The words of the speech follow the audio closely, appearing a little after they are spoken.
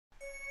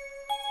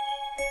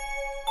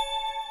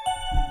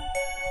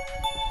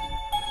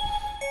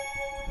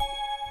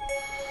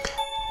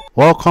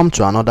Welcome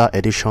to another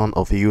edition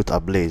of Youth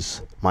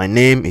Ablaze. My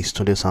name is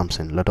Tunde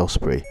Samson. Let us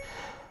pray.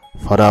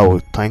 Father, we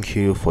thank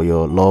you for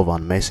your love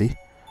and mercy.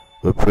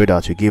 We pray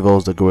that you give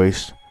us the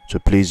grace to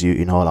please you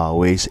in all our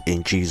ways,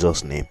 in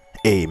Jesus' name.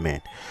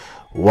 Amen.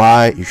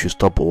 Why you should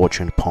stop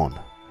watching porn.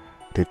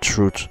 The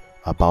truth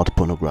about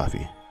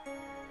pornography.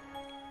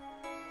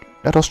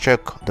 Let us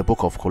check the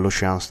book of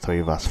Colossians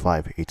 3 verse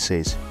 5. It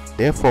says,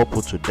 "Therefore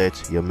put to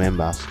death your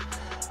members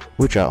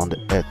which are on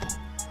the earth,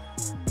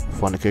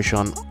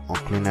 fornication,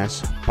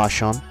 uncleanness,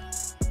 passion,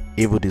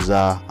 evil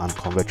desire, and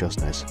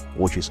covetousness,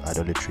 which is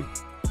idolatry."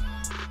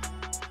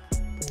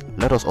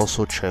 Let us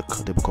also check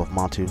the book of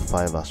Matthew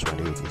 5 verse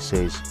 28. It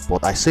says,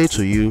 "But I say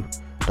to you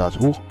that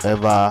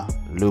whoever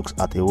looks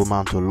at a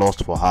woman to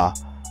lust for her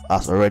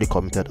has already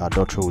committed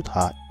adultery with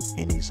her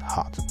in his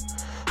heart."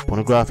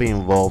 Pornography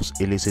involves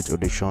illicit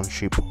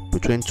relationship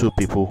between two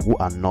people who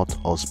are not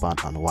husband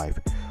and wife,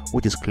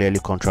 which is clearly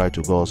contrary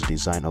to God's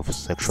design of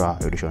sexual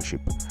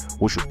relationship,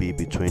 which should be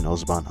between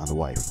husband and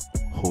wife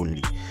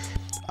only,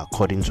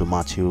 according to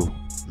Matthew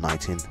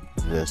 19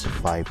 verse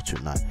 5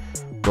 to 9.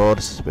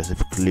 God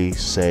specifically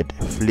said,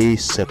 "Flee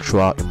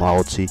sexual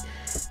immorality"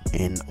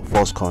 in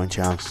 1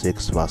 Corinthians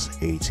 6 verse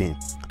 18.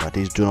 That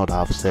is, do not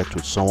have sex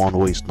with someone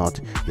who is not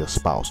your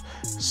spouse.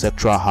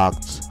 Sexual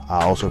acts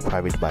are also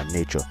private by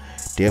nature.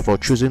 Therefore,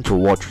 choosing to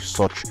watch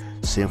such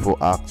sinful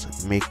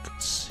acts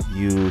makes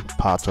you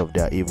part of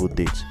their evil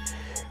deeds.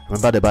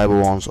 Remember, the Bible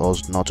wants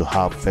us not to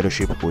have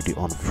fellowship with the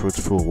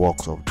unfruitful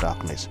works of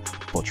darkness,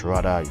 but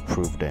rather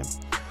improve them.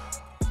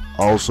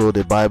 Also,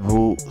 the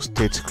Bible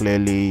states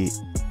clearly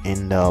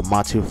in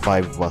Matthew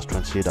 5 verse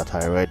 28 that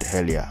I read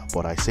earlier,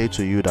 "But I say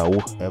to you that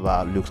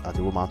whoever looks at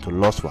a woman to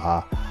lust for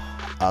her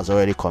has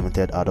already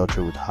committed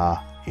adultery with her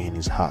in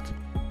his heart."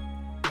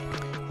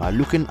 By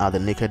looking at the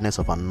nakedness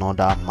of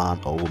another man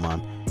or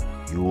woman,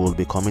 you will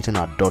be committing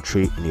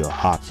adultery in your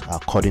heart,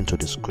 according to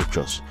the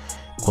scriptures,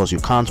 because you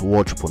can't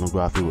watch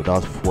pornography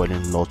without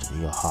fueling lust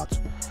in your heart.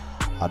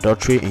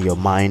 Adultery in your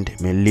mind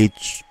may lead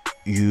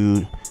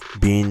you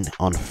being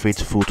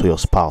unfaithful to your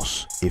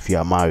spouse if you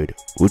are married,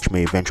 which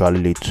may eventually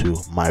lead to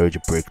marriage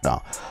breakdown.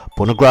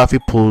 Pornography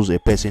pulls a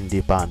person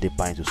deeper and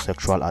deeper into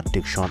sexual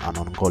addiction and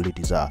ungodly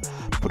desire.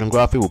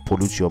 Pornography will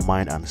pollute your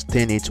mind and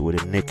stain it with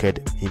the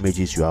naked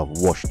images you have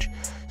watched.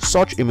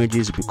 Such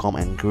images become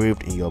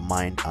engraved in your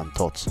mind and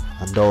thoughts,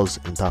 and thus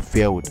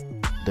interfere with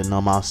the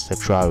normal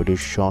sexual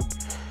relation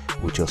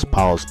with your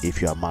spouse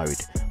if you are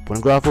married.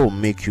 Pornography will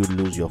make you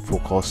lose your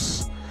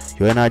focus.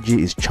 Your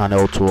energy is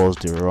channeled towards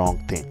the wrong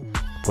thing.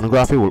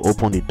 Pornography will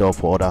open the door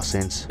for other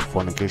sins: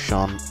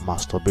 fornication,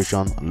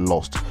 masturbation,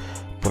 lust.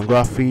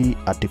 Pornography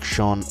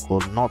addiction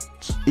will not,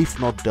 if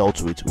not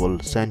dealt with, will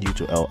send you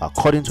to hell,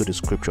 according to the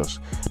scriptures,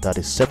 that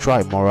the sexual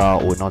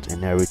immoral will not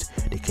inherit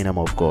the kingdom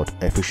of God.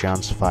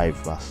 Ephesians 5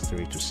 verse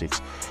 3 to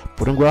 6.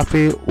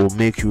 Pornography will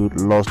make you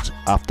lust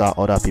after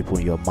other people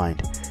in your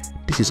mind.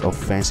 This is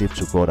offensive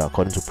to God,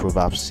 according to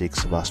Proverbs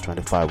 6 verse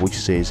 25, which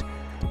says,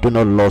 "Do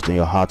not lust in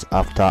your heart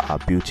after her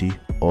beauty,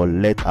 or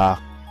let her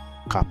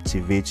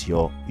captivate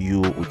you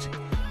with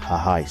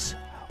her eyes."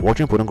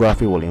 Watching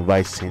pornography will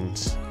invite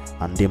sins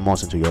and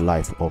demons into your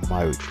life or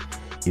marriage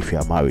if you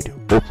are married,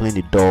 opening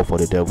the door for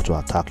the devil to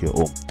attack your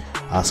home.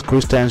 As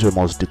Christians, we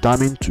must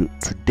determine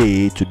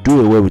today to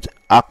do away with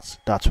acts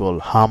that will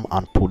harm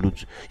and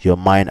pollute your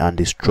mind and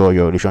destroy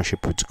your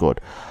relationship with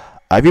God.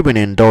 Have you been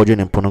indulging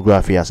in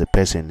pornography as a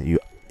person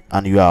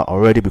and you are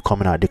already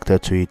becoming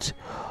addicted to it?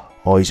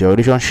 Or is your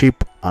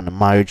relationship and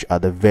marriage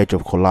at the verge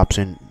of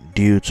collapsing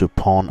due to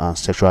porn and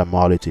sexual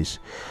immoralities?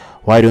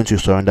 Why don't you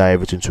surrender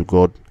everything to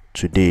God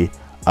today,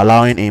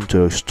 allowing Him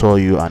to restore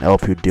you and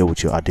help you deal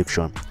with your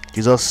addiction?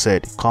 Jesus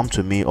said, "Come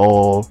to me,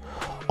 all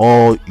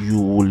you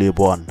who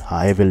labor and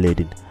are heavy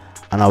laden,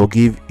 and I will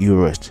give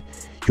you rest."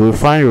 You will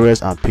find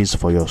rest and peace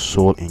for your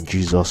soul in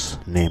Jesus'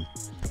 name.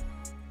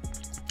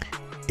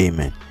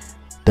 Amen.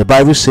 The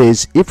Bible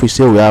says, "If we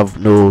say we have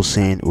no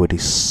sin, we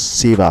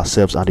deceive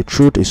ourselves, and the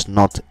truth is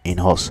not in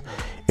us.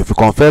 If we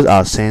confess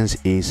our sins,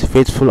 He is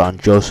faithful and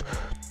just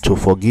to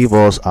forgive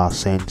us our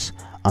sins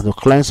and to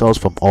cleanse us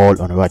from all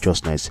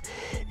unrighteousness.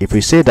 If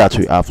we say that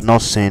we have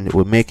not sinned,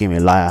 we make Him a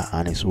liar,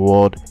 and His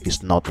word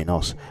is not in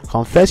us."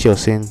 Confess your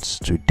sins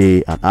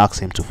today and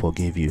ask Him to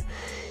forgive you.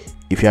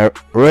 If you are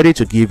ready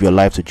to give your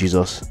life to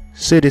Jesus,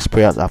 say these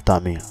prayers after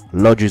me.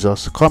 "Lord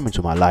Jesus, come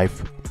into my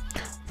life.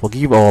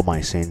 Forgive all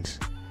my sins.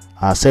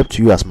 I accept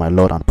you as my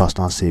Lord and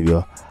personal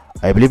Savior.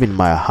 I believe in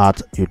my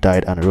heart you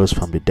died and rose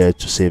from the dead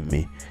to save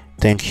me.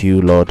 Thank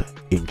you, Lord,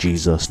 in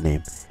Jesus'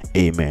 name.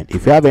 Amen."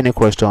 If you have any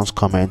questions,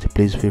 comment,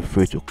 please feel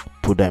free to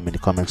put them in the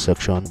comment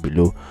section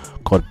below.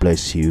 God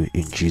bless you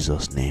in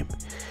Jesus' name.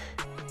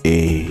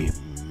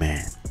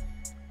 Amen.